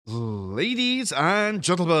Ladies and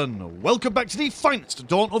gentlemen, welcome back to the finest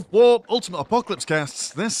Dawn of War Ultimate Apocalypse casts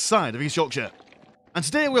this side of East Yorkshire. And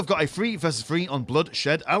today we've got a 3 vs 3 on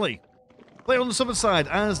Bloodshed Alley. Playing on the southern side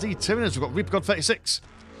as the Tyranids, we've got Reaper God 36.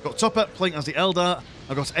 We've got Topper playing as the Eldar.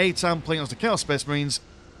 I've got A-Tam playing as the Chaos Space Marines.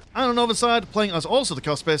 And on the northern side, playing as also the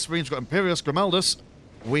Chaos Space Marines, we've got Imperial Grimaldus.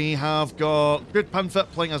 We have got Grid Panther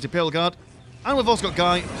playing as the Imperial Guard. And we've also got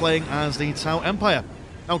Guy playing as the Tau Empire.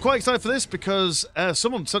 Now, I'm quite excited for this because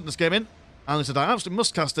someone sent this game in and they said I absolutely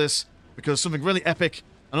must cast this because something really epic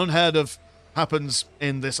and unheard of happens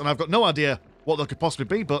in this, and I've got no idea what that could possibly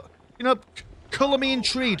be, but, you know, colour me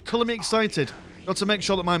intrigued, colour me excited. Got to make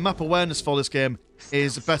sure that my map awareness for this game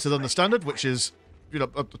is better than the standard, which is, you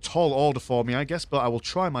know, a tall order for me, I guess, but I will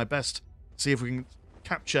try my best to see if we can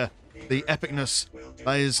capture the epicness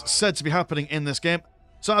that is said to be happening in this game.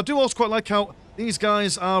 So I do also quite like how these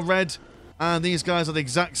guys are red, and these guys are the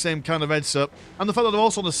exact same kind of red, so, and the fact that they're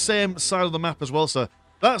also on the same side of the map as well, so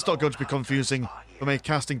that's not going to be confusing from a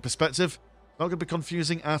casting perspective. Not going to be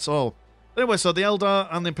confusing at all. Anyway, so the Eldar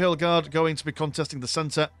and the Imperial Guard going to be contesting the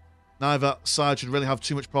centre. Neither side should really have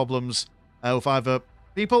too much problems with either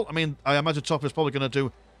people. I mean, I imagine Topper is probably going to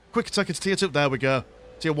do quick attack into tier 2. There we go.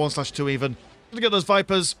 Tier 1/2 even. Going to get those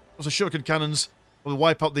Vipers, those shuriken cannons. We'll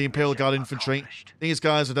wipe out the Imperial Guard infantry. These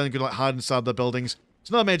guys are then going to like hide inside their buildings.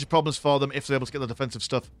 So no major problems for them if they're able to get the defensive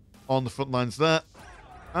stuff on the front lines there.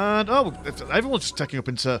 And, oh, everyone's just taking up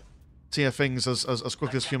into tier things as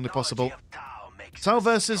quickly as humanly possible. Tau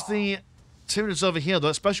versus the Tyranids over here, though,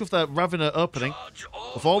 especially with their Ravener opening.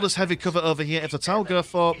 With all this heavy cover over here, if the Tau go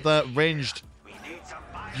for their ranged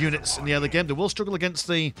units in the early game, they will struggle against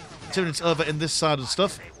the Tyranids over in this side of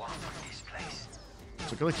stuff.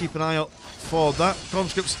 So got to keep an eye out for that.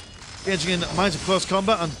 Conscripts engaging in mighty close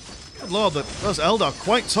combat, and good lord, those Eldar are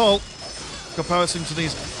quite tall in comparison to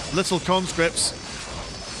these little conscripts.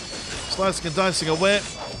 Slicing and dicing away.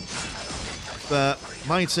 Their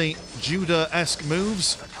mighty Judah-esque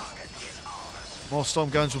moves. More storm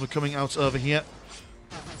guns will be coming out over here.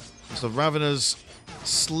 As the Raveners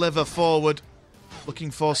sliver forward, looking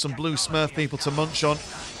for some blue Smurf people to munch on.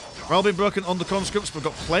 Morale being broken on the conscripts, but we've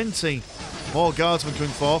got plenty more guardsmen coming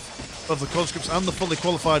forth, both the conscripts and the fully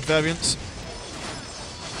qualified variants.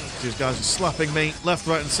 These guys are slapping me left,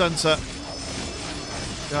 right, and centre.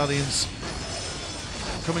 Guardians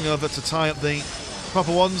coming over to tie up the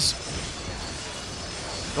proper ones.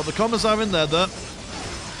 Got the Commissar in there, though.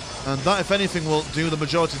 And that, if anything, will do the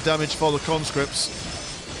majority of damage for the conscripts.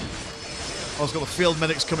 Also got the field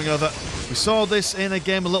medics coming over. We saw this in a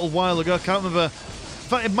game a little while ago. Can't remember. In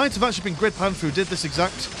fact, it might have actually been Grid Panther who did this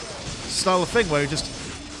exact style of thing, where he just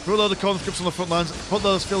threw a load of conscripts on the front lines, put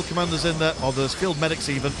those field commanders in there, or those field medics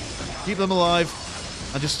even, keep them alive,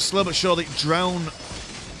 and just slow but surely drown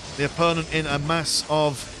the opponent in a mass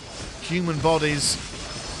of human bodies.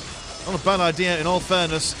 Not a bad idea, in all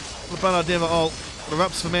fairness. Not a bad idea at all. The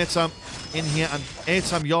Raptors from A-Tam in here, and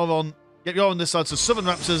A-Tam, you're on this side, so Southern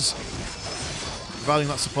Raptors providing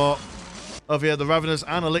that support. Over here, the Raveners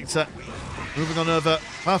and Elictor moving on over.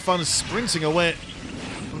 Pathfinder's sprinting away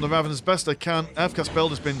from the Raveners best they can. FCAS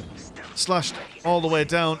build has been slashed all the way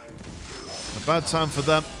down. A bad time for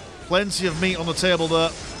them. Plenty of meat on the table there.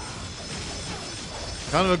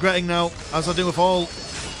 Kind of regretting now, as I do with all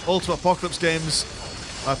Ultimate Apocalypse games,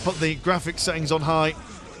 I put the graphics settings on high.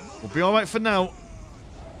 We'll be alright for now.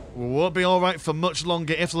 We won't be alright for much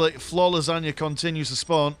longer if the floor lasagna continues to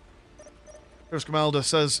spawn. Chris Grimalda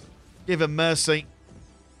says, give him mercy.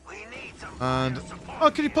 And, oh,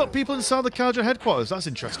 can you put people inside the Carja headquarters? That's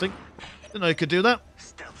interesting. Didn't know you could do that.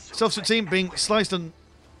 Self-suit team being sliced and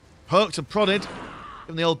poked and prodded. Give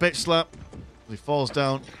him the old bitch slap. He falls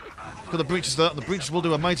down. Got the breaches there. The breaches will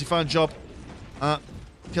do a mighty fine job at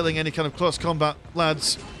killing any kind of close combat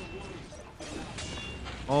lads.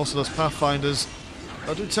 Also those Pathfinders.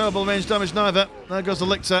 They'll do terrible range damage neither. There goes the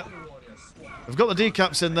Lictor. We've got the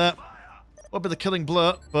decaps in there. Won't be the killing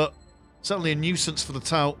blow, but certainly a nuisance for the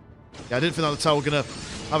Tau. Yeah, I didn't think that the Tau were going to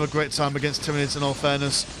have a great time against Tyranids, in all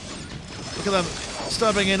fairness. Look at them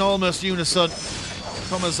stabbing in almost unison.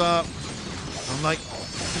 Commissar, I'm like,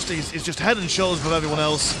 he's just head and shoulders above everyone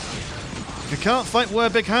else. If you can't fight, wear a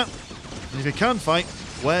big hat. And if you can fight,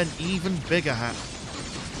 wear an even bigger hat.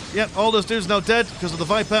 Yep, all those dudes now dead because of the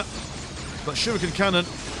Viper. But shuriken cannon.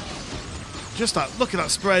 Just that, look at that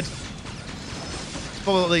spread. It's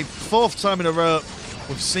probably the 4th time in a row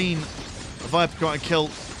we've seen a Viper go out and kill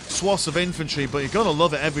swaths of infantry, but you're going to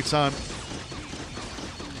love it every time.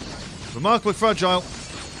 Remarkably fragile.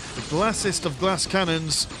 The glassest of glass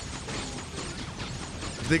cannons.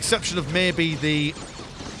 With the exception of maybe the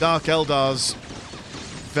Dark Eldar's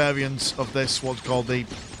variant of this, what's called the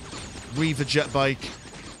Reaver jet bike.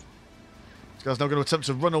 These guys now going to attempt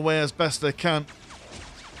to run away as best they can.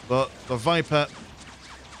 But the Viper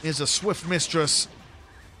is a swift mistress.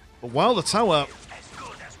 But while the tower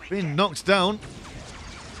being knocked down,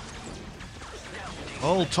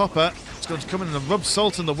 old Topper is going to come in and rub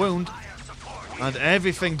salt in the wound. And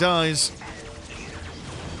everything dies.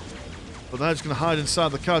 But they're just going to hide inside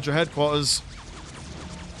the Cadre headquarters.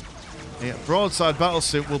 A broadside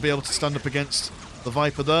battlesuit will be able to stand up against the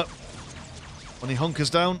Viper there. When he hunkers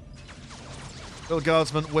down, little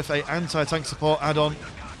guardsman with a anti-tank support add-on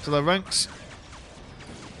to their ranks.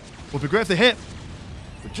 Would be great if they hit.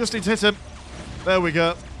 We just need to hit him. There we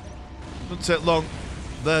go. Doesn't take long.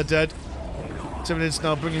 They're dead. Tyranids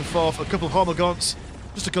now bringing forth a couple of Hormagaunts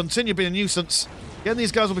just to continue being a nuisance. Again,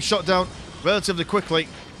 these guys will be shot down relatively quickly.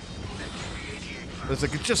 As they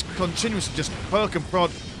can just continuously just poke and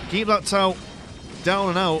prod. Keep that Tau down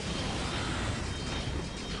and out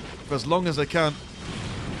for as long as they can.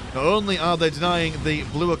 Not only are they denying the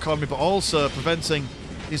blue economy, but also preventing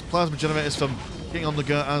these plasma generators from getting on the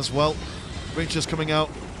go as well. Breacher's coming out,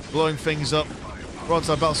 blowing things up.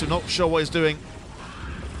 Broadside battlesuit, not sure what he's doing.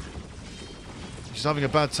 She's having a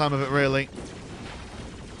bad time of it, really.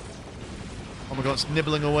 Oh my god, it's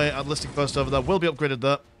nibbling away at listing post over there. Will be upgraded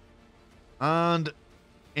there. And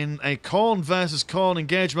in a Khorne versus Khorne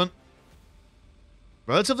engagement,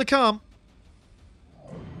 relatively calm.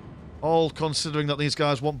 All considering that these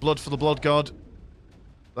guys want blood for the Blood God.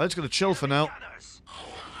 They're just going to chill for now.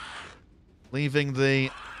 Leaving the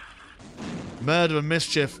murder and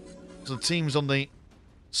mischief to the teams on the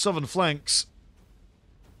southern flanks.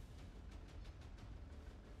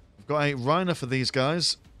 We've got a Rhino for these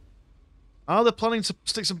guys. Are they planning to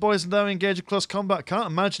stick some boys in there and engage in close combat? Can't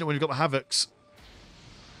imagine it when you've got the Havocs.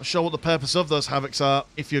 Not sure what the purpose of those Havocs are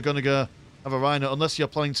if you're going to go have a Rhino, unless you're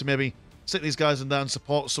planning to maybe stick these guys in there and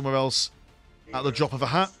support somewhere else at the drop of a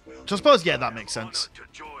hat. Which I suppose, yeah, that makes sense.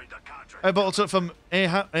 A bottle took from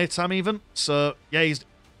A-Tam even. So, yeah, he's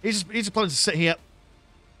just planning to sit here.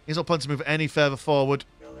 He's not planning to move any further forward.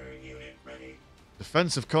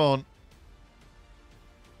 Defensive Khorne.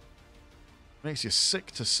 Makes you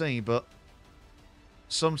sick to see, but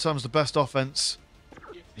sometimes the best offense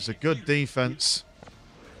is a good defense.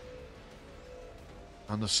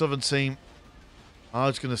 And the southern team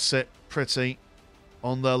are just going to sit pretty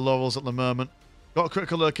on their laurels at the moment. Got a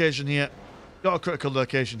critical location here. Got a critical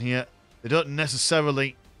location here. They don't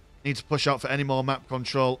necessarily need to push out for any more map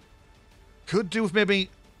control. Could do with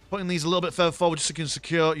maybe putting these a little bit further forward just so you can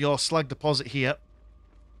secure your slag deposit here.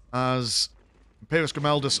 As Imperius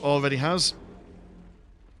Grimaldus already has.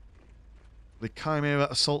 The Chimera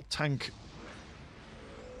assault tank.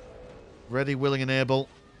 Ready, willing and able.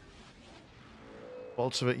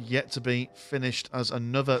 Bolts of it yet to be finished as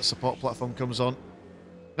another support platform comes on.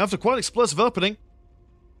 Now after quite an explosive opening,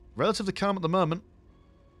 relatively calm at the moment.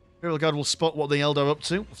 Imperial Guard will spot what the Eldar are up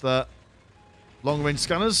to with their long-range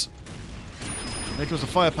scanners. Here comes the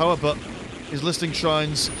firepower, but his listing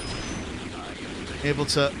shrines able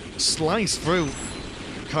to slice through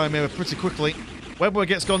Chimera pretty quickly. Webway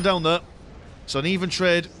gets gone down there, so an even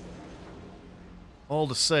trade. All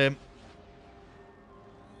the same.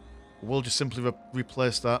 We'll just simply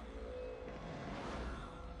replace that.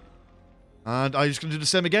 And are you just going to do the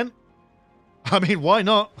same again? I mean, why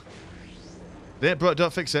not? They ain't broke,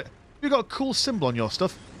 don't fix it. You've got a cool symbol on your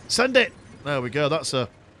stuff. Send it! There we go, that's a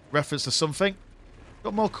reference to something.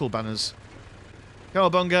 Got more cool banners.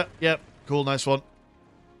 Cowabunga, yep, cool, nice one.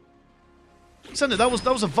 Send it, that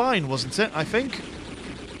was a vine, wasn't it, I think?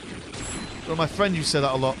 Well, my friend used to say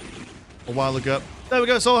that a lot a while ago. There we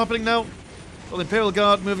go, it's all happening now. Got the Imperial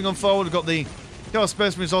Guard moving on forward. We've got the Chaos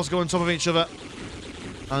Space Marines also going on top of each other.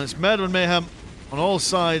 And it's murder and mayhem on all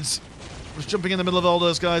sides. Just jumping in the middle of all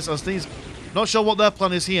those guys as these... Not sure what their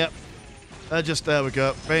plan is here. They're just... There we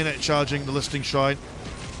go. Bayonet charging the listing shrine.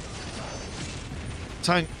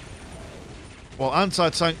 Tank. Well,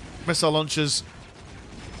 anti-tank missile launchers.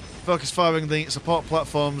 Focus firing the support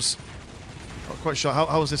platforms. Not quite sure.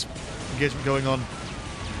 How is this engagement going on?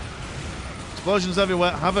 Explosions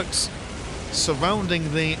everywhere. Havocs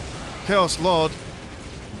surrounding the Chaos Lord,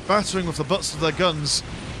 battering with the butts of their guns.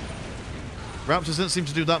 Raptors didn't seem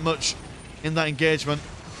to do that much in that engagement.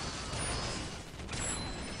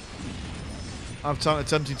 Time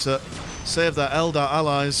attempting to save their Eldar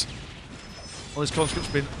allies. All these conscripts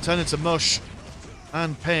have been turned into mush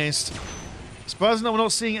and paste. Surprisingly, we're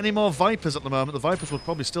not seeing any more Vipers at the moment. The Vipers would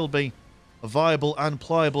probably still be a viable and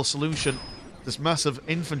pliable solution to this massive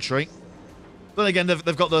infantry. Then again,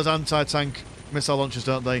 they've got those anti-tank missile launchers,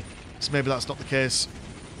 don't they? So maybe that's not the case.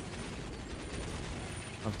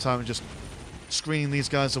 Have time to just screening these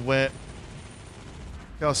guys away.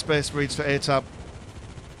 Chaos Space Marines for ATAB.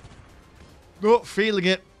 Not feeling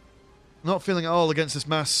it. Not feeling it at all against this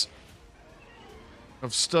mass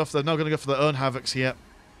of stuff. They're now going to go for their own Havocs here.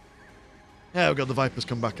 Yeah, we've got the Vipers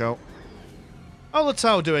come back out. How are the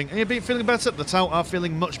Tau doing? Are you feeling better? The Tau are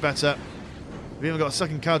feeling much better. We've even got a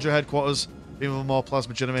second cadre headquarters. Even more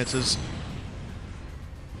plasma generators.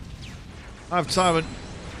 I have Tyrant.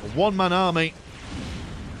 A one-man army.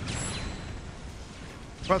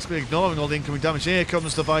 Practically ignoring all the incoming damage. Here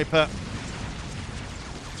comes the Viper.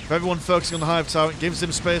 For everyone focusing on the Hive Tower, it gives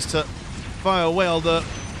him space to fire away all the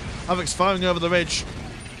Havoc's firing over the ridge.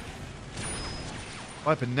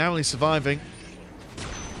 Viper narrowly surviving.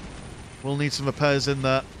 We'll need some repairs in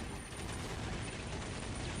there.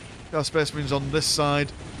 Got Space Marines on this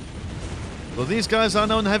side. Well, these guys are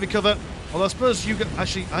now in the heavy cover. Well, I suppose you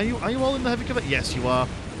actually are you all in the heavy cover? Yes, you are.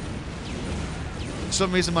 For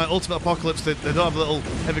some reason, my Ultimate Apocalypse, they don't have little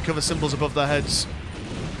heavy cover symbols above their heads.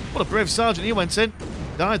 What a brave sergeant he went in.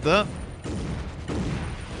 Died there.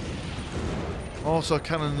 Also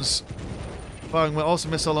cannons firing with also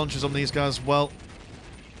missile launchers on these guys as well.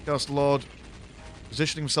 Chaos Lord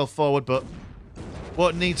positioning himself forward, but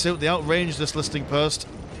won't need to. They outranged this listing post.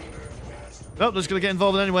 Nope, they're just going to get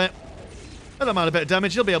involved in anyway. They don't mind a bit of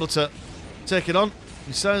damage. He'll be able to take it on.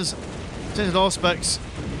 He says, tinted Auspex,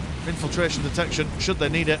 infiltration detection, should they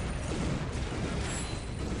need it.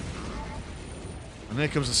 And here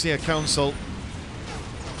comes the Seer Council.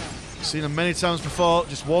 Seen them many times before,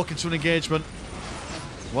 just walk into an engagement.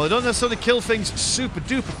 Well, they don't necessarily kill things super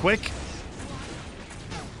duper quick.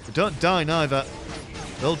 They don't die neither.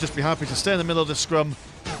 They'll just be happy to stay in the middle of the scrum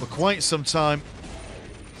for quite some time.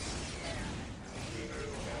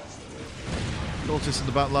 Cultists in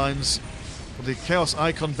the back lines. With the Chaos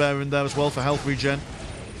Icon Bearer in there as well for health regen.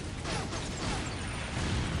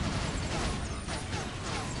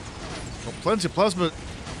 Got plenty of plasma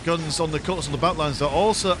guns on the cultists on the back lines. They're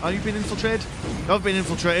also... Are you being infiltrated? I've been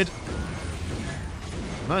infiltrated.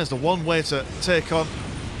 And that is the one way to take on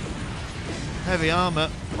heavy armour,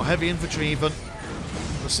 or heavy infantry even.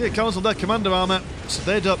 The Seer Council, their commander armour, so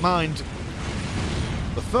they don't mind.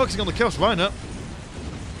 They're focusing on the Chaos Rhino.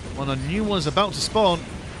 When a new one is about to spawn.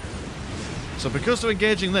 So because they're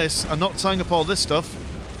engaging this and not tying up all this stuff,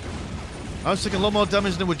 I was taking a lot more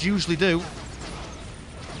damage than they would usually do.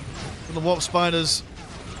 From the Warp Spiders,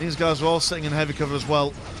 these guys are all sitting in heavy cover as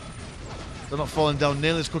well. They're not falling down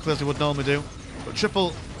nearly as quickly as they would normally do. But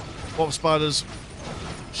triple Warp Spiders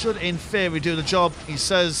should in theory do the job. He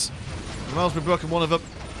says the morale's been broken, one of them.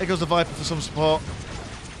 Here goes the Viper for some support.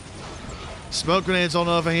 Smoke grenades on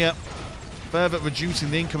over here. Further reducing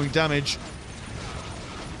the incoming damage.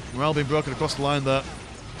 Morale being broken across the line there.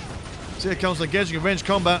 Seer Council engaging in ranged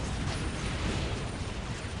combat.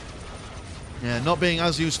 Yeah, not being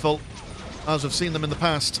as useful as we've seen them in the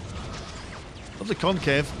past. Lovely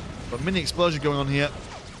concave, but mini explosion going on here.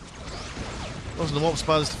 Causing the Warp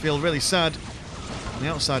Spiders to feel really sad on the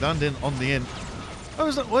outside and in on the in.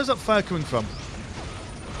 Where's that fire coming from?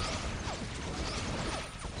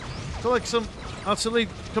 Is there like some artillery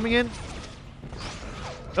coming in?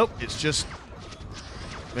 Nope, it's just...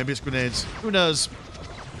 Maybe it's grenades. Who knows?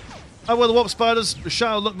 Oh, well, the Warp Spiders, the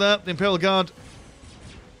shadow look there. The Imperial Guard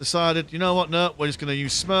decided, you know what, no, we're just going to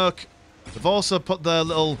use smoke. They've also put their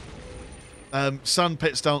little sand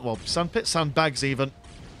pits down. Well, sand bags even.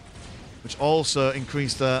 Which also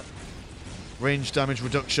increase their range damage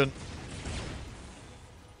reduction.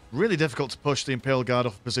 Really difficult to push the Imperial Guard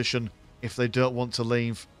off position if they don't want to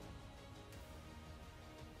leave.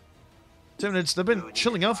 Tyranids, they've been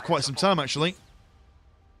chilling out for quite some time, actually.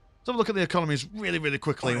 Let's have a look at the economies really, really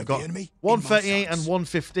quickly. We've got 138 and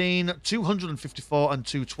 115, 254 and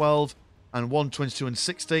 212, and 122 and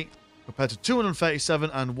 60, compared to 237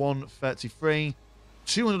 and 133,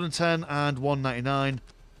 210 and 199,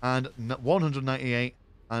 and 198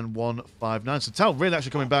 and 159. So Tal really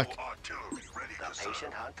actually coming back.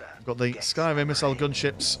 We've got the Skyray missile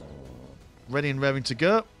gunships ready and raring to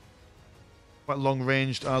go. Quite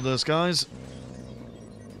long-ranged are those guys.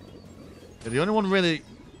 Yeah, the only one really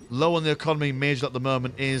low on the economy major at the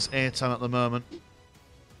moment is Airtown at the moment.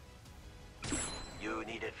 You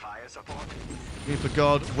needed fire support? Reaper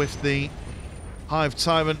God with the Hive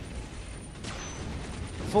Tyrant.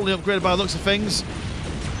 Fully upgraded by the looks of things.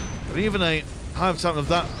 But even a Hive Tyrant of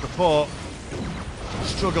that report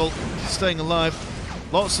struggle staying alive.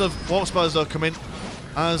 Lots of Warp Spiders though come in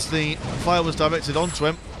as the fire was directed onto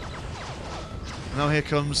him. Now here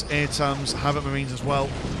comes Airtam's Havoc Marines as well.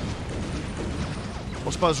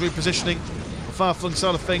 Warp Spiders repositioning the far-flung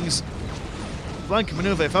side of things. Flanking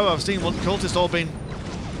manoeuvre, if ever I've seen one. Cultists all been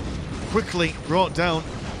quickly brought down.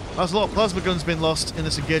 There's a lot of plasma guns been lost in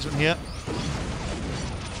this engagement here.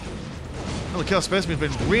 Well, the Chaos Space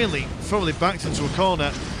Marine's been really thoroughly backed into a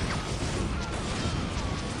corner.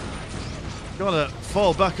 Gotta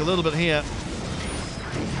fall back a little bit here.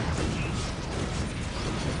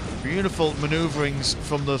 Beautiful maneuverings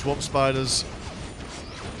from those warp spiders.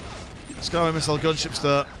 Scarlet missile gunships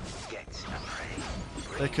there.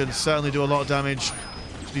 They can certainly do a lot of damage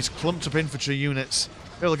to these clumped up infantry units.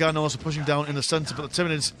 Imperial Guard are also pushing down in the centre, but the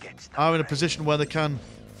Tyranids are in a position where they can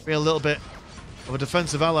be a little bit of a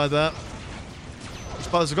defensive ally there. The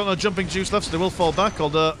spiders have got no jumping juice left, so they will fall back,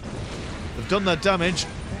 although they've done their damage.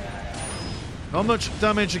 Not much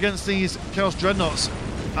damage against these Chaos Dreadnoughts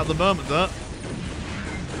at the moment though.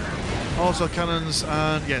 Auto cannons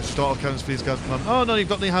and, yeah, just auto cannons for these guys at the moment. Oh no, you've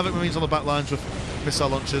got the Havoc Marines on the back lines with missile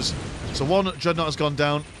launchers. So one Dreadnought has gone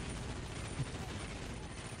down.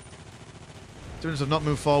 Tyranids have not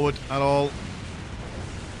moved forward at all.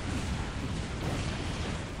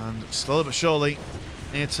 And slowly but surely,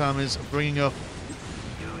 Airtime is bringing up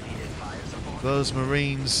those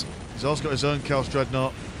Marines. He's also got his own Chaos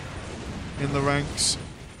Dreadnought in the ranks.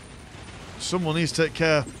 Someone needs to take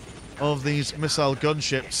care of these missile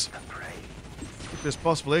gunships as quickly as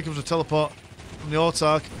possible. Here comes a teleport from the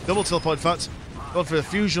Autarch. Double teleport, in fact. Gone for a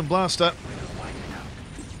fusion blaster.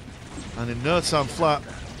 And in no time flat,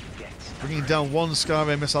 bringing down one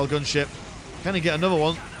Scarray missile gunship. Can he get another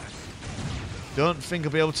one? Don't think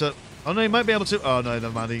he'll be able to. Oh no, he might be able to. Oh no,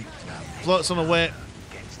 never mind. He floats on away.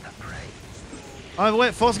 Either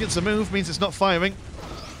way, forcing it to move means it's not firing.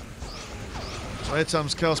 So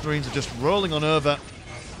Airtime's Chaos Marines are just rolling on over,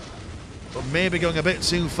 but maybe going a bit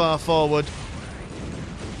too far forward.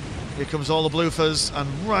 Here comes all the bloofers, and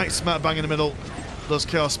right smack bang in the middle, those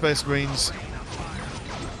Chaos Space Marines.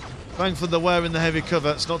 Thankfully they're wearing the heavy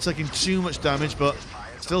cover. It's not taking too much damage, but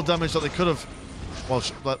still damage that they could have, well,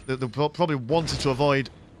 they probably wanted to avoid.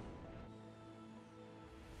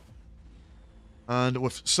 And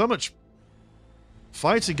with so much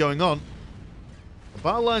fighting going on, the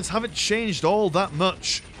battle lines haven't changed all that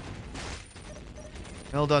much.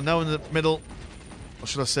 Eldar now in the middle. Or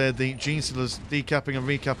should I say the Gene Stealers decapping and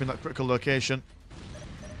recapping that critical location.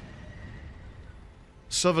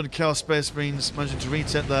 Southern Chaos Space Marines managing to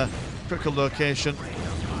retake their critical location.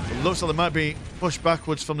 It looks like they might be pushed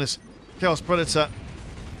backwards from this Chaos Predator.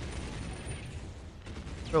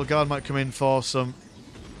 Imperial Guard might come in for some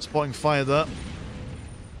supporting fire there.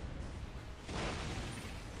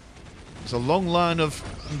 There's a long line of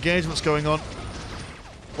engagements going on.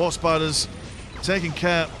 Warp Spiders taking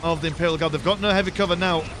care of the Imperial Guard. They've got no heavy cover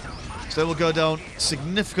now, so they will go down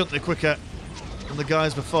significantly quicker than the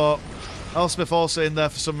guys before. Elspeth also in there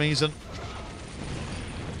for some reason.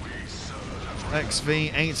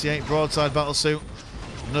 XV-88 broadside battlesuit.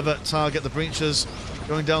 Another target, the breaches,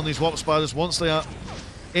 going down these Warp Spiders once they are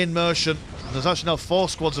in motion. And there's actually now 4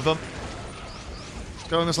 squads of them.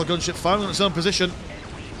 Scarlet missile gunship firing on its own position.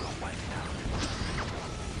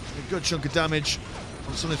 A good chunk of damage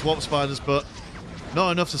on some of these Warp Spiders, but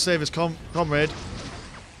not enough to save his comrade.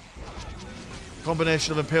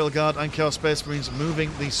 Combination of Imperial Guard and Chaos Space Marines moving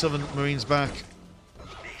the Southern Marines back.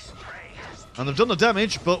 And they've done the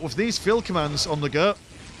damage, but with these field commands on the go,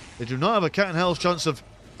 they do not have a cat and hell's chance of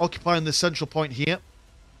occupying this central point here.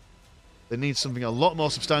 They need something a lot more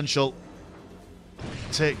substantial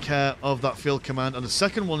to take care of that field command. And the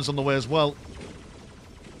second one's on the way as well.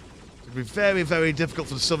 It'll be very, very difficult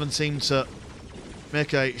for the Southern team to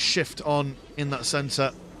make a shift on in that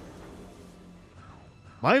centre.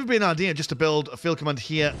 Might even be an idea just to build a field command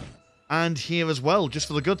here and here as well, just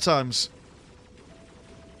for the good times.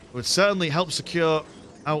 It would certainly help secure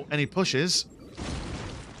out any pushes.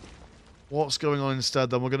 What's going on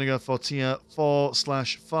instead then? We're going to go for tier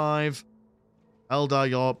 4/5. Eldar,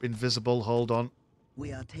 you're invisible. Hold on.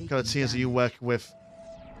 What kind of tiers are you working with?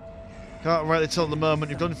 Can't rightly tell at the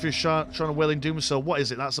moment. You've gone through trying to Wailing Doom, so what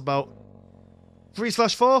is it? That's about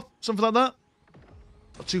 3/4? Something like that?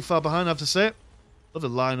 Not too far behind, I have to say. Another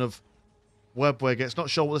line of webway gets. Not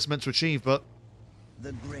sure what this is meant to achieve, but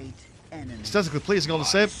the great enemy. Aesthetically pleasing all the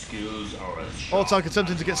same. Autarch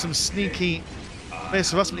attempting to get some sneaky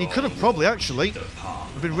base harassment. He could have probably, actually. It would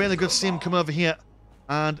have been really good to see him come over here.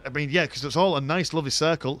 And, I mean, yeah, because it's all a nice, lovely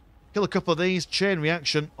circle. Kill a couple of these. Chain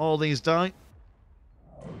reaction. All these die.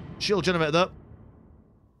 Shield generator there.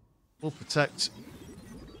 Will protect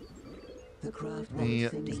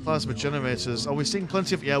the plasma generators. Are we seeing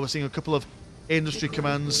plenty of... Yeah, we're seeing a couple of industry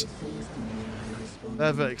commands.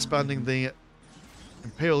 Ever expanding the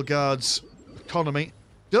Imperial Guard's economy.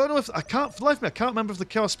 Don't know if... I can't... For the life of me, I can't remember if the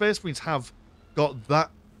Chaos Space Marines have got that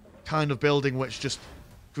kind of building which just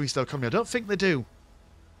increase their economy? I don't think they do.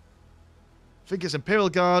 I think it's Imperial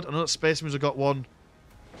Guard. I know that Space Marines have got one.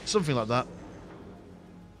 Something like that.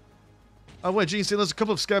 Oh, wait, GC, there's a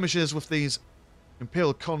couple of skirmishes with these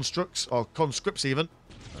Imperial constructs, or conscripts even.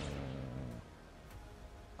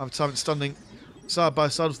 I've time standing side by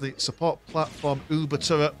side with the support platform Uber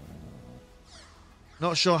turret.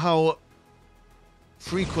 Not sure how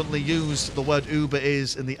frequently used the word Uber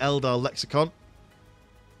is in the Eldar lexicon.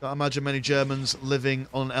 Can't imagine many Germans living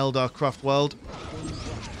on an Eldar craft world.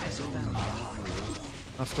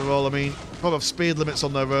 After all, I mean, probably have speed limits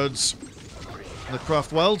on their roads in the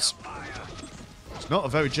craft worlds. It's not a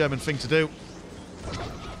very German thing to do.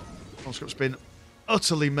 Conscript's been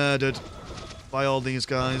utterly murdered by all these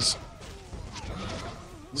guys.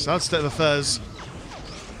 Sad state of affairs.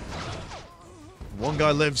 One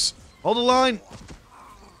guy lives. Hold the line!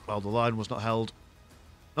 Well, the line was not held.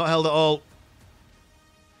 Not held at all.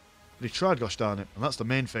 But he tried, gosh darn it. And that's the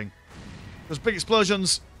main thing. Those big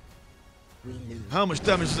explosions. How much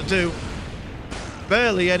damage does it do?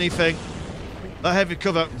 Barely anything. That heavy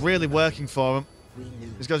cover really working for him.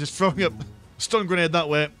 These guys just throwing up a stun grenade that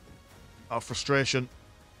way. Out of frustration.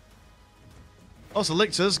 Also,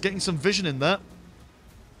 Lictors getting some vision in there.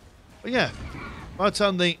 But yeah, by the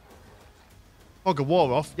time the fog of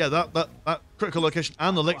war off, yeah, that critical location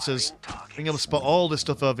and the Lictors being able to spot all this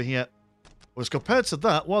stuff over here. Whereas compared to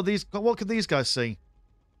that, what could these guys see?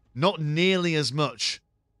 Not nearly as much.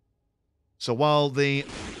 So while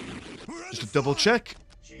just a double check.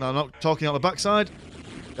 Now, I'm not talking out the backside.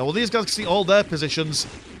 Now, well, these guys can see all their positions.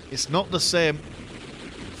 It's not the same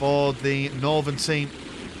for the northern team.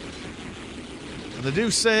 And they do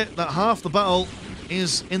say that half the battle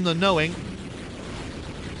is in the knowing.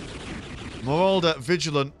 Marauder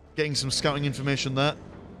vigilant, getting some scouting information there.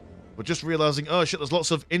 But just realising, oh shit, there's lots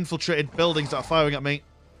of infiltrated buildings that are firing at me.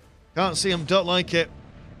 Can't see them, don't like it.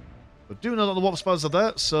 But do know that the warp spiders are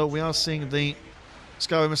there, so we are seeing the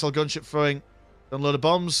Skyway missile gunship throwing a load of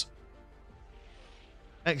bombs.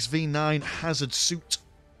 XV9 hazard suit.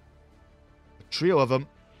 A trio of them,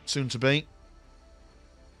 soon to be.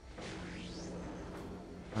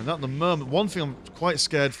 And at the moment, one thing I'm quite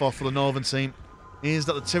scared for the northern team is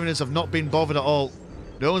that the Tyranids have not been bothered at all.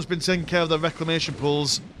 No one's been taking care of their reclamation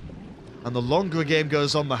pools. And the longer a game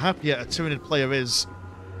goes on, the happier a Tyranid player is.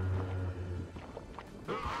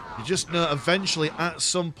 You just know eventually, at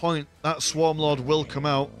some point, that Swarm Lord will come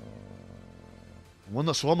out. And when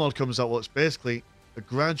that Swarm Lord comes out, well, it's basically a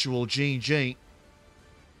gradual GG.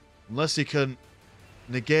 Unless he can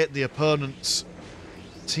negate the opponent's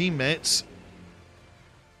teammates.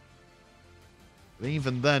 But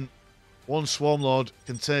even then, one Swarm Lord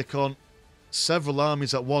can take on several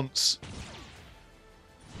armies at once.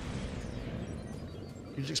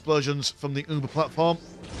 Huge explosions from the Uber platform.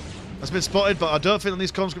 That's been spotted, but I don't think that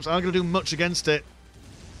these conscripts are going to do much against it.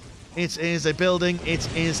 It is a building.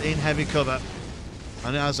 It is in heavy cover.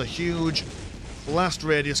 And it has a huge blast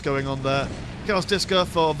radius going on there. Chaos Disco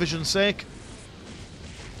for vision's sake.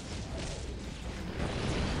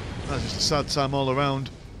 That's just a sad time all around.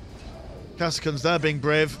 Cassicans there being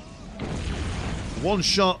brave. One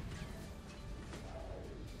shot.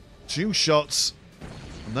 Two shots.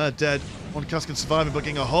 And they're dead. One Cassican surviving, but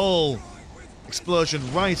getting a whole explosion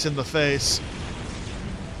right in the face.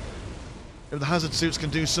 If the hazard suits can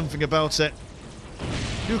do something about it.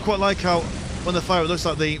 I do quite like how when they fire, it looks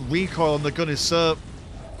like the recoil on the gun is so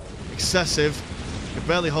excessive. You can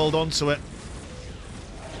barely hold on to it.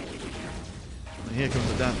 And here comes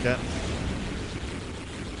the Death Cat.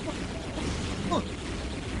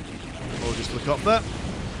 Apologies for the cough there.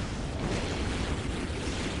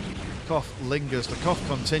 Cough lingers, the cough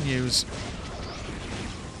continues.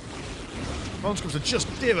 Conscripts are just,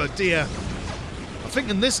 dear oh dear. I think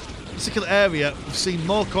in this particular area, we've seen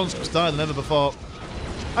more conscripts die than ever before.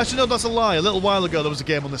 Actually, no, that's a lie. A little while ago, there was a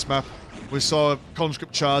game on this map. We saw a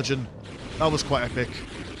conscript charge, and that was quite epic.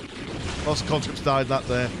 Lots of conscripts died that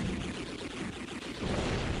day.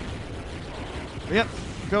 But yep,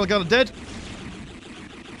 Imperial Guard are dead.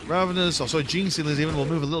 Raveners, or sorry, Gene Stealers even, will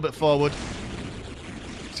move a little bit forward.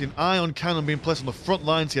 See an ion cannon being placed on the front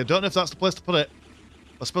lines here. I don't know if that's the place to put it.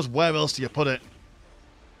 I suppose where else do you put it?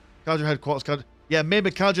 Cadre headquarters. Yeah,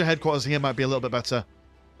 maybe Cadre headquarters here might be a little bit better.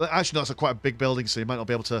 But actually, that's quite a big building, so you might not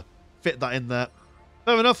be able to fit that in there.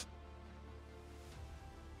 Fair enough.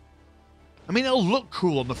 I mean, it'll look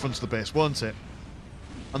cool on the front of the base, won't it?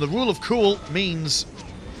 And the rule of cool means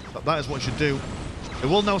that that is what you should do. They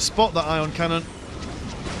will now spot that ion cannon.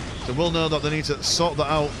 They will know that they need to sort that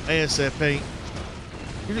out ASAP.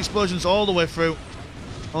 Huge explosions all the way through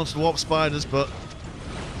onto the warp spiders, but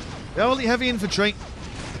they are only heavy infantry.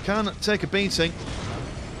 They can take a beating.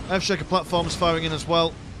 Earthshaker platforms firing in as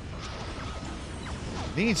well.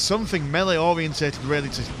 Need something melee orientated really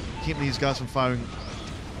to keep these guys from firing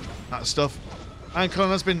that stuff. Iron Cannon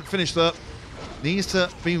has been finished there. Needs to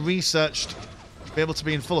be researched to be able to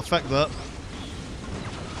be in full effect there.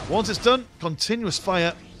 Once it's done, continuous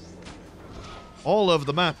fire all over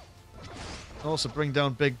the map. Also bring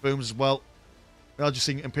down big booms as well. We are just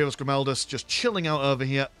seeing Imperial Scrimaldus just chilling out over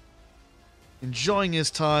here. Enjoying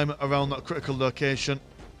his time around that critical location.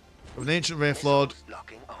 With an Ancient Wraithlord.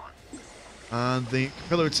 And the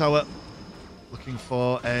Capillary Tower looking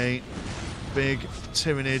for a big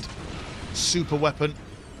Tyranid super weapon.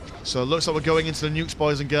 So it looks like we're going into the nukes,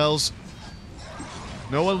 boys and girls.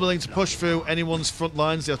 No one willing to push through anyone's front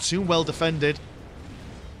lines. They are too well defended.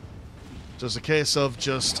 So it's a case of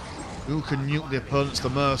just who can nuke the opponents the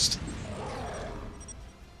most.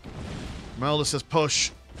 Malda says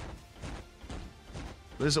push.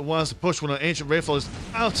 But is it wise to push when an Ancient Wraithlord is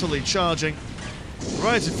utterly charging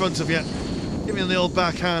right in front of you? Give me the old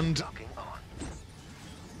backhand.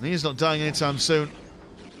 And he's not dying anytime soon.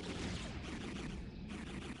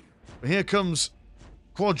 But here comes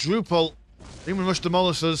quadruple Leman Rush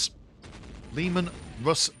Demolishers. Leman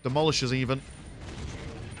Rush Demolishers even.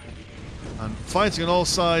 And fighting on all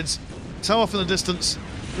sides. Tower off in the distance.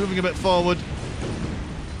 Moving a bit forward.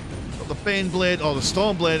 Got the Bane Blade, or the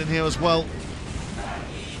Storm Blade in here as well.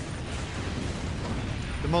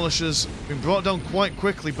 Demolishers been brought down quite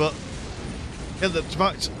quickly, but in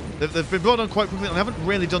fact, they've been brought down quite quickly and haven't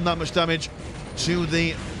really done that much damage to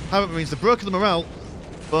the Havoc Marines. They've broken the morale,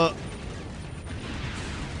 but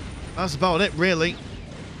that's about it, really.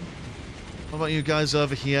 What about you guys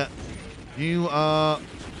over here? You are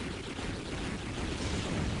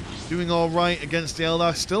doing alright against the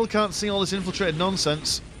Eldar. Still can't see all this infiltrated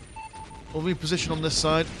nonsense. We'll reposition on this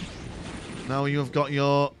side. Now you have got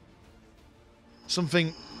your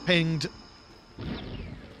something pinged.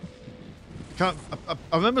 I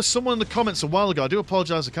remember someone in the comments a while ago, I do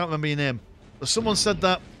apologise, I can't remember your name, but someone said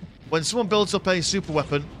that when someone builds up a super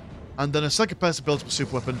weapon and then a second person builds up a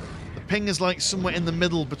super weapon, the ping is like somewhere in the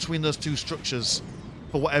middle between those two structures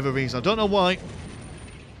for whatever reason. I don't know why, I don't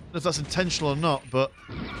know if that's intentional or not, but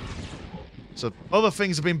so other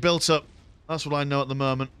things have been built up. That's what I know at the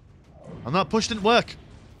moment. And that push didn't work.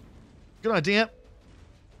 Good idea.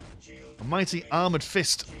 A mighty armoured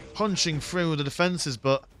fist punching through the defences,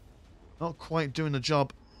 but not quite doing the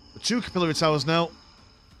job. The 2 capillary towers now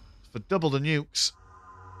for double the nukes.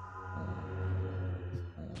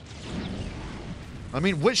 I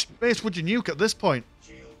mean, which base would you nuke at this point?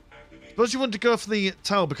 Suppose you want to go for the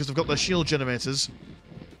tower because they've got their shield generators.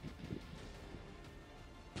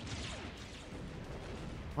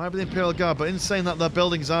 Might be the Imperial Guard, but in saying that, their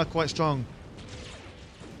buildings are quite strong.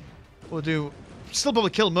 We'll do... Still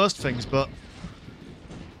probably kill most things, but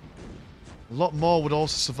a lot more would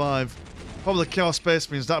also survive. Probably the Chaos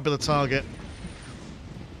Space means that'd be the target.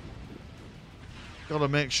 Gotta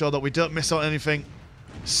make sure that we don't miss out on anything.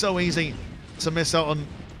 So easy to miss out on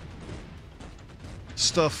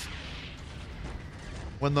stuff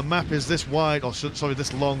when the map is this wide, or sorry,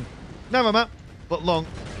 this long. Never map, but long.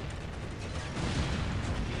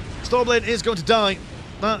 Stormblade is going to die.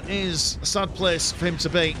 That is a sad place for him to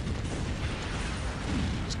be.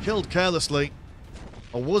 He's killed carelessly.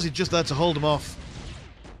 Or was he just there to hold him off?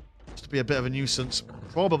 Just to be a bit of a nuisance.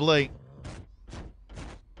 Probably.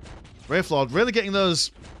 Wraithlord really getting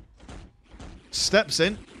those steps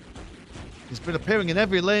in. He's been appearing in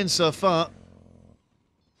every lane so far.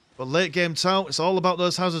 But late game tout, it's all about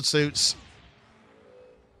those hazard suits.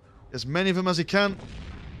 As many of them as he can.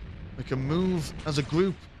 We can move as a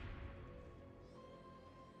group.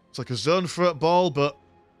 It's like a zone threat ball, but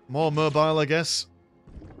more mobile, I guess.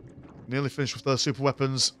 Nearly finished with those super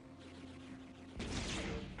weapons.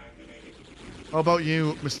 How about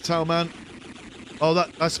you, Mr. Towman? Oh, that,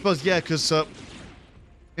 I suppose, yeah, because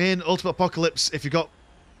in Ultimate Apocalypse, if you've got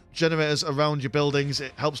generators around your buildings,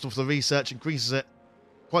 it helps with the research, increases it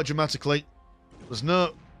quite dramatically. There's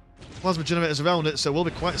no plasma generators around it, so it will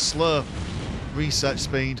be quite a slow research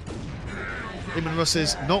speed. Leman Russ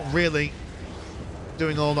is not really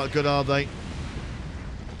doing all that good, are they?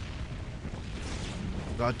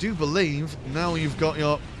 But I do believe now you've got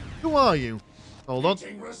your... Who are you? Hold on.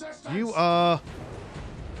 You are...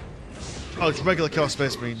 Oh, it's regular Chaos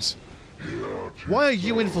Space Marines. Why are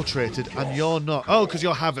you infiltrated and you're not? Oh, because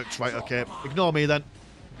you're Havocs, right, okay. Ignore me then.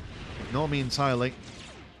 Ignore me entirely.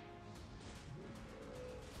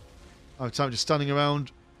 Oh, time just standing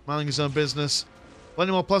around, minding his own business.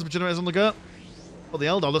 Plenty more plasma generators on the go. Well, the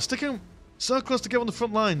Eldar, they're sticking so close to get on the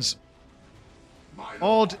front lines.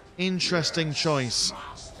 Odd, interesting choice.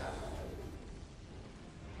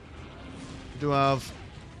 do have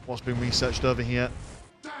what's been researched over here.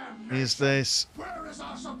 Is this Where is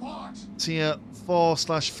our support? tier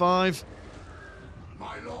 4/5?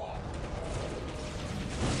 My lord.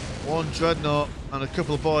 One dreadnought and a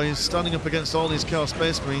couple of boys standing up against all these Chaos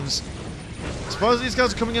Space Marines. Suppose these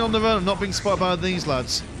guys are coming in on their own and not being spotted by these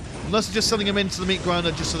lads. Unless they're just sending them into the meat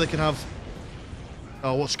grinder just so they can have...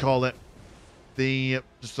 Oh, what you call it?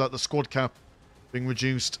 Just like the squad cap being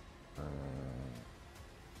reduced.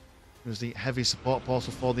 There's the heavy support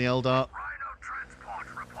portal for the Eldar.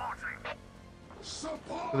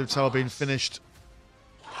 Blue tower being finished.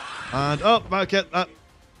 And, oh, right, okay.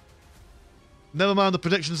 Never mind the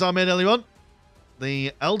predictions I made earlier on.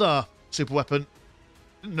 The Eldar super weapon.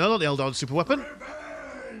 Didn't know that the Eldar had a super weapon.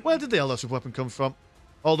 Where did the Eldar super weapon come from?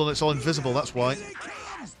 Hold on, it's all invisible, that's why.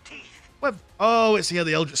 Where? Oh, it's here,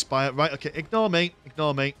 the Eldritch Spire. Right, okay, ignore me.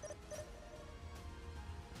 Ignore me.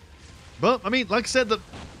 But, I mean, like I said, the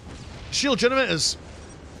shield generators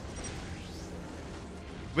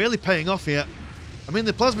really paying off here. I mean,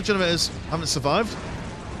 the plasma generators haven't survived.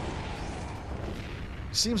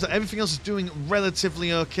 It seems that everything else is doing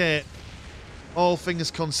relatively okay, all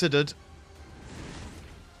things considered.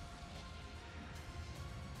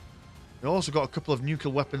 We've also got a couple of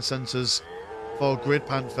nuclear weapon centers for Grid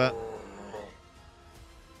Panther.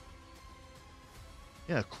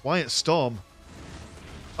 Yeah, quiet storm.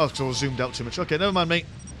 Oh, so I zoomed out too much. Okay, never mind, mate.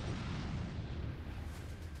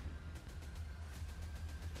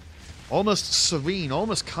 Almost serene,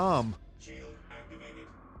 almost calm.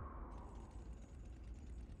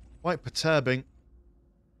 Quite perturbing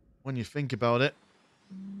when you think about it.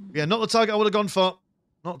 Yeah, not the target I would have gone for.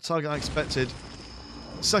 Not the target I expected.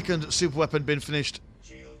 Second super weapon being finished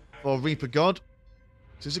for Reaper God.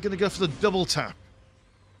 So is it going to go for the double tap?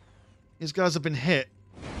 These guys have been hit.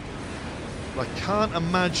 But I can't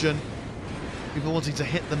imagine people wanting to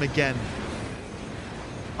hit them again.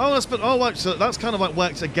 Oh, right, so that's kind of like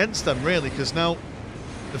worked against them, really, because now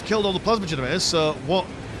they've killed all the plasma generators, so what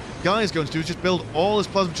Guy is going to do is just build all his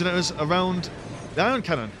plasma generators around the ion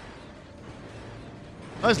cannon.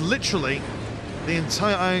 That is literally the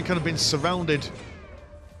entire ion cannon being surrounded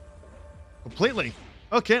completely.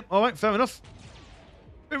 Okay, alright, fair enough.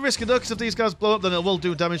 Bit risky though, because if these guys blow up, then it will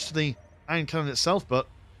do damage to the ion cannon itself, but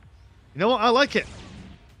you know what? I like it.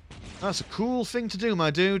 That's a cool thing to do, my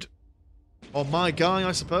dude. Or my guy,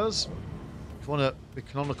 I suppose. If you want to be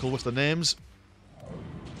canonical with the names.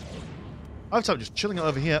 I've time just chilling out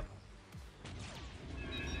over here.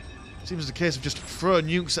 Seems the case of just throwing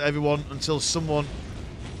nukes at everyone until someone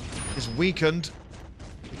is weakened.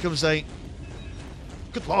 Becomes a...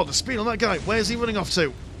 Good lord, the speed on that guy. Where's he running off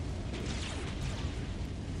to?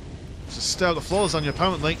 Just stare at the floors on you,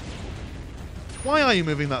 apparently. Why are you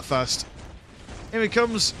moving that fast? Here he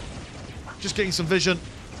comes. Just getting some vision.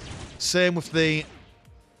 Same with the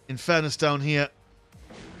Infernus down here.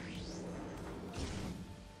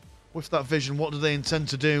 With that vision, what do they intend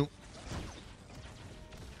to do?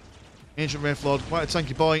 Ancient Wraithlord, quite a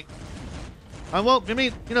tanky boy. And well, I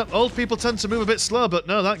mean, you know, old people tend to move a bit slow, but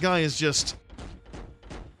no, that guy is just...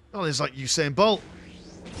 Oh, he's like Usain Bolt.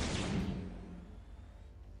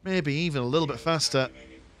 Maybe even a little bit faster.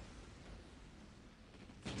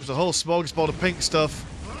 There's a whole smorgasbord of pink stuff.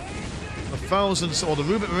 The thousands, or the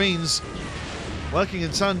Rubik Marines, working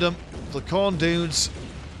in tandem with the Khorne dudes.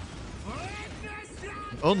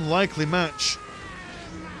 An unlikely match.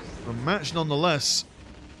 A match nonetheless.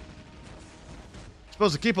 I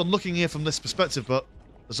suppose I keep on looking here from this perspective, but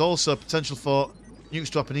there's also potential for nukes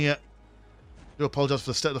dropping here. I do apologise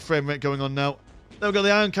for the state of the frame rate going on now. There we go,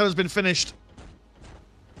 the iron cannon's been finished.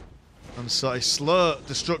 And so a slow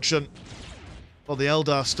destruction for the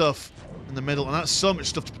Eldar stuff in the middle, and that's so much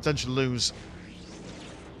stuff to potentially lose.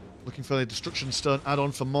 Looking for the Destruction Stone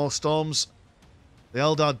add-on for more storms. The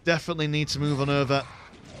Eldar definitely need to move on over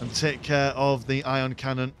and take care of the ion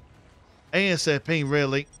cannon. ASAP,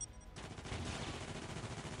 really.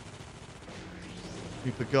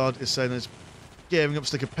 Reaper God is saying it's gearing up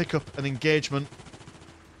so they can pick up an engagement.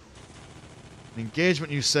 An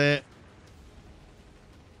engagement, you say?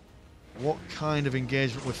 What kind of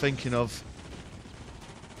engagement we're thinking of?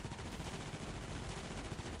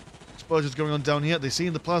 Explosions going on down here. They see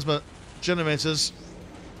the plasma generators.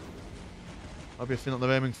 That'll be a thing that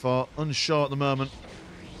they're aiming for. Unsure at the moment.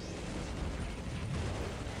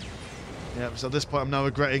 Yeah, so at this point I'm now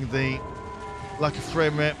regretting the lack of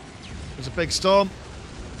frame rate. There's a big storm.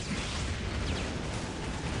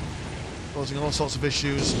 Causing all sorts of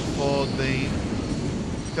issues for the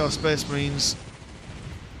Chaos Space Marines.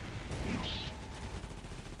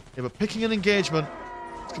 Yeah, but picking an engagement,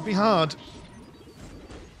 it can be hard.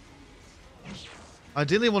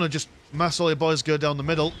 Ideally, I want to just mass all your boys go down the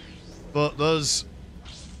middle, but those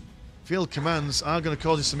field commands are going to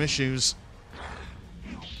cause you some issues.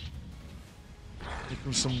 Here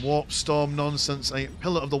comes some warp storm nonsense. A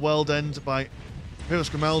pillar of the world end by Imperial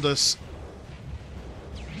Grimaldus.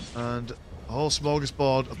 And a whole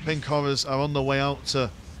smorgasbord of pink horrors are on their way out to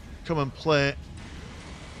come and play.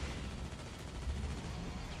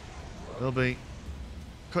 They'll be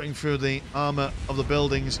cutting through the armour of the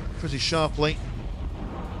buildings pretty sharply.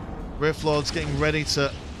 Wraith Lords getting ready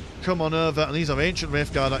to come on over, and these are ancient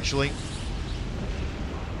Wraith Guard actually.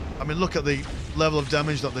 I mean, look at the level of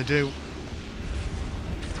damage that they do.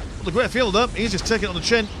 Well, the Great Fielder, he's just taking it on the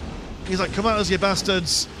chin. He's like, come out as you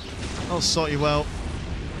bastards. I'll sort you out.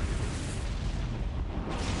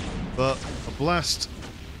 But a blast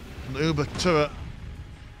from the Uber turret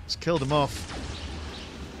has killed him off.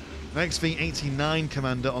 An XV-89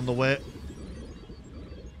 commander on the way.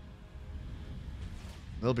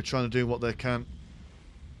 They'll be trying to do what they can.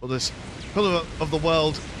 But this Pillar of the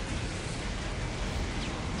World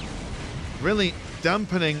really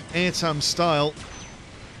dampening ATAM's style.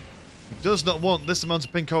 He does not want this amount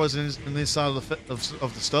of pink horrors in this side of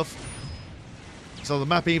the stuff. So the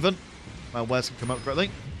map even. My words can come out correctly.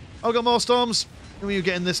 I've got more storms. Who are you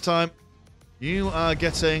getting this time? You are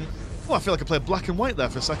getting... Oh, I feel like I played black and white there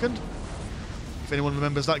for a second. If anyone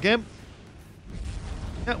remembers that game.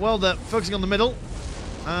 Yeah, well, they're focusing on the middle.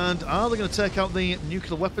 And are they going to take out the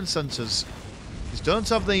nuclear weapon centres? These don't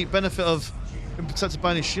have the benefit of being protected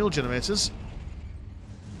by any shield generators.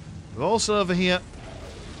 They're also over here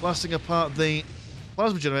blasting apart the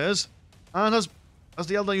plasma generators. And as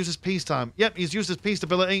the Eldar uses peacetime. Yep, he's used his peace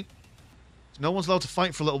ability. So no one's allowed to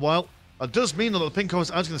fight for a little while. That does mean that the pink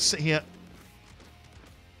horrors are just going to sit here.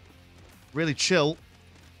 Really chill.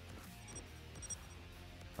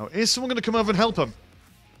 Now, is someone going to come over and help him?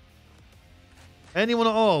 Anyone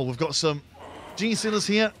at all? We've got some G-Sealers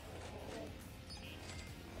here.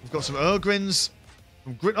 We've got some Ogrins.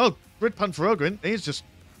 Gridpan for Ogrin. He's just...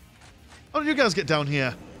 How did you guys get down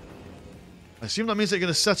here? I assume that means they're going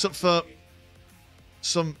to set up for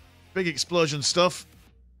some big explosion stuff.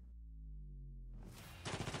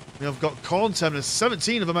 We have got Corn Terminus.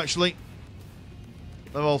 17 of them, actually.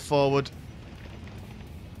 They're all forward.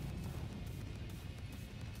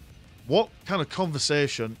 What kind of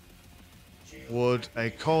conversation would a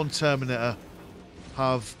Corn Terminator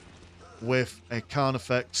have with a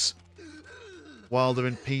Carnifex while they're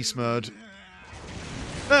in peace mode?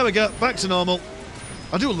 There we go, back to normal.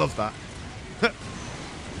 I do love that.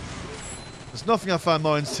 There's nothing I find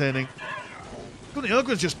more entertaining. Got the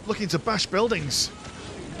Ogre's just looking to bash buildings.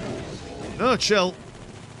 No, chill.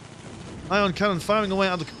 Ion cannon firing away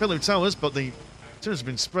at the Capillary Towers, but the Tyranids have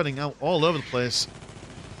been spreading out all over the place,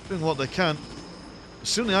 doing what they can.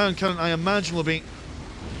 Soon the ion cannon, I imagine, will be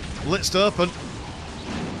blitzed open,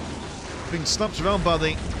 being snapped around by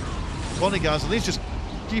the bodyguards, at least just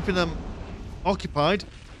keeping them occupied.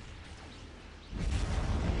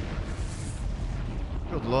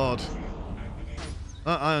 Good lord.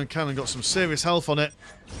 That ion cannon got some serious health on it.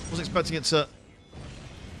 Wasn't expecting it to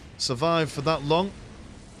survive for that long.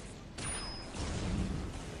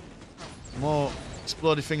 More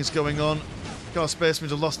exploding things going on. Car Spacemen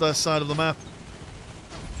have lost their side of the map.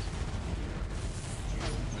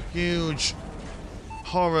 Huge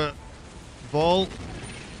horror ball.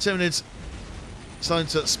 Tyranids starting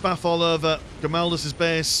to spaff all over Grimaldus'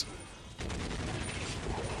 base.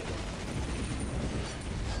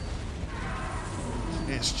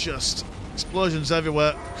 It's just explosions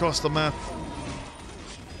everywhere across the map.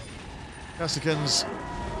 Casicans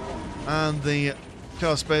and the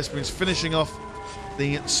Chaos Space Marines finishing off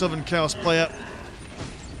the Southern Chaos player.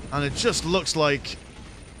 And it just looks like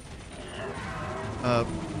a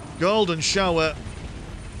golden shower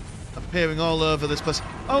appearing all over this place.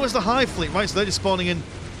 Oh, it's the Hive Fleet, right? So they're just spawning in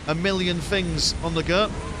a million things on the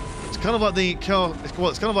go. It's kind of like the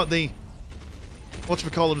it's kind of like the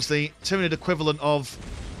whatchamacallums, the Tyranid equivalent of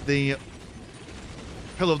the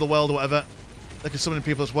Pillar of the World or whatever. They can summon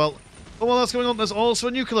people as well. But while that's going on, there's also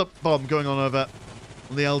a nuclear bomb going on over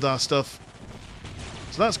on the Eldar stuff.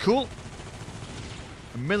 So that's cool.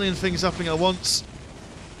 A million things happening at once.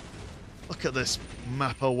 Look at this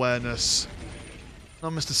map awareness.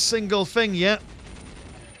 Not missed a single thing yet.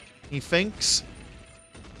 He thinks.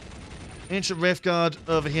 Ancient Wraithguard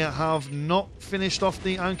over here have not finished off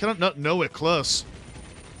the iron cannon. No, nowhere close.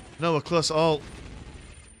 Nowhere close at all.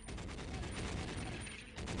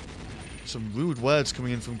 Some rude words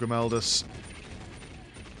coming in from Grimaldus.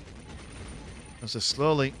 As they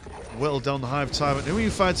slowly whittle down the Hive Tyrant. Who are you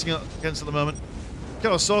fighting against at the moment?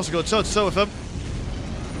 Chaos Sorcerer go toe to toe with him.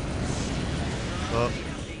 But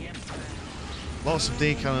Lots of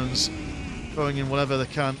D cannons throwing in whatever they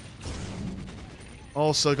can.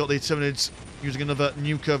 Also got the Tyranids using another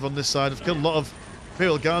nuke on this side. I've killed a lot of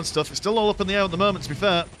Imperial Guard stuff. It's still all up in the air at the moment, to be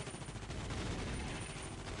fair.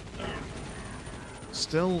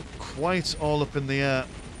 Still quite all up in the air.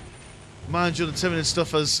 Mind you, the Tyranid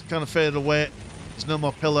stuff has kind of faded away. There's no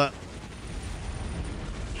more pillar.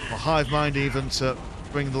 Or hive mind even to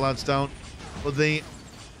bring the lads down. But the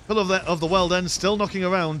pillar of the world end still knocking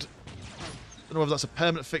around. Don't know whether that's a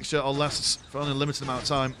permanent fixture or lasts for only a limited amount of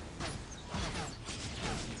time.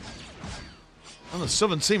 And the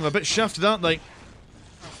Southern team are a bit shafted, aren't they?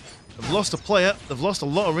 They've lost a player, they've lost a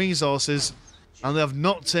lot of resources, and they have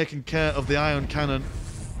not taken care of the ion cannon.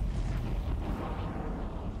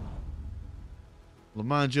 Well,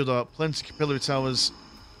 mind you, there are plenty of capillary towers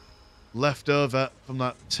left over from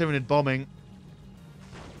that Tyranid bombing.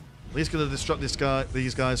 At least going to distract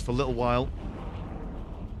these guys for a little while.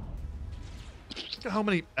 Look at how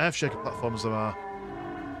many Earthshaker platforms there are.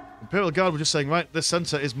 Imperial Guard were just saying, right, this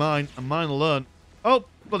centre is mine, and mine alone. Oh,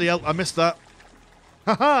 bloody hell, I missed that.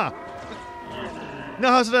 Haha! You know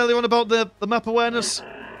how I said earlier on about the map awareness?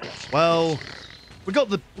 Well, we got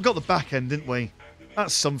the back end, didn't we?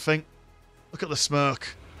 That's something. Look at the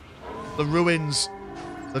smirk. The ruins.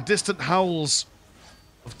 The distant howls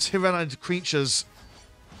of Tyranid creatures.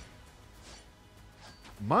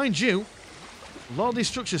 Mind you, a lot of these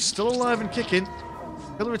structures still alive and kicking.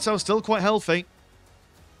 Pillar Tower still quite healthy.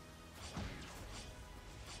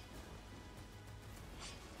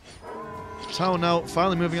 Tower now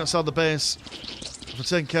finally moving outside the base after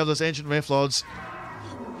taking care of those ancient Wraith Lords.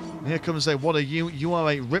 And here comes a, what are you? You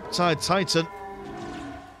are a Riptide Titan.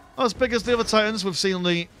 Not as big as the other Titans we've seen on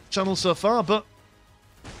the channel so far, but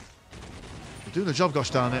they're doing the job,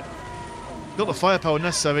 gosh darn it. Got the firepower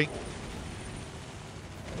necessary.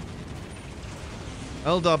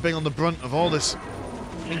 Eldar being on the brunt of all this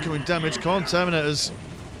incoming damage. Corn Terminators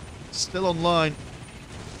still online.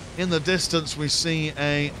 In the distance we see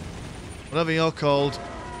a, whatever you're called,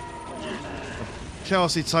 a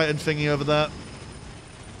Chaosy Titan thingy over there.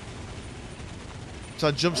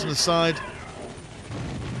 Tide jumps on the side.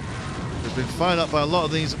 Has been fired up by a lot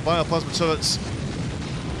of these bioplasma turrets.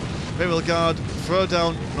 Imperial Guard throw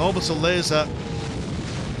down an orbital laser.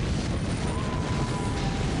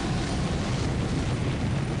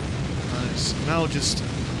 And it's now just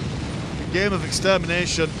a game of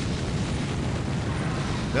extermination.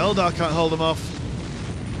 The Eldar can't hold them off.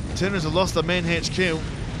 The Tyranids have lost their main HQ.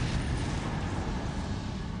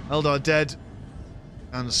 Eldar dead.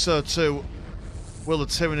 And so too will the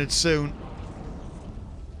Tyranids soon.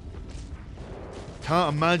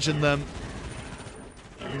 Can't imagine them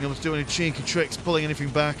being able to do any cheeky tricks, pulling anything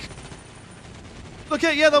back.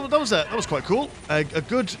 Okay, yeah, that was it. That was quite cool. A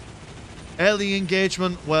good early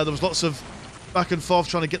engagement where there was lots of back and forth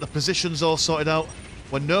trying to get the positions all sorted out,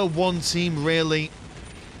 where no one team really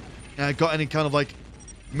got any kind of like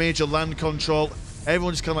major land control.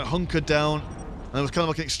 Everyone just kind of like hunkered down, and it was kind of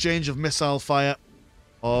like an exchange of missile fire,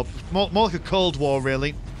 or more like a Cold War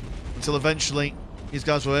really, until eventually these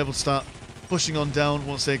guys were able to start pushing on down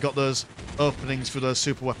once they got those openings for those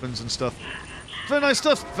super weapons and stuff. Very nice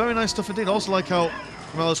stuff indeed. Also like how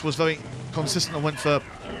Morales was very consistent and went for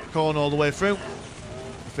Corn all the way through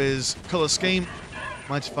with his colour scheme.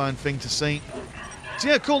 Mighty fine thing to see. So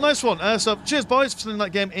yeah, cool, nice one. So cheers boys for sending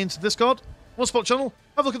that game into Discord. One Spot channel,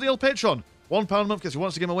 have a look at the old Patreon. £1 a month gets you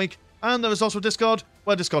once a game a week. And there is also Discord,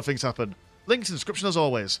 where Discord things happen. Links in the description as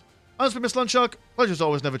always. As for Miss Landshark, pleasure as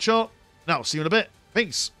always, never short. Now, see you in a bit.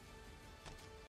 Peace.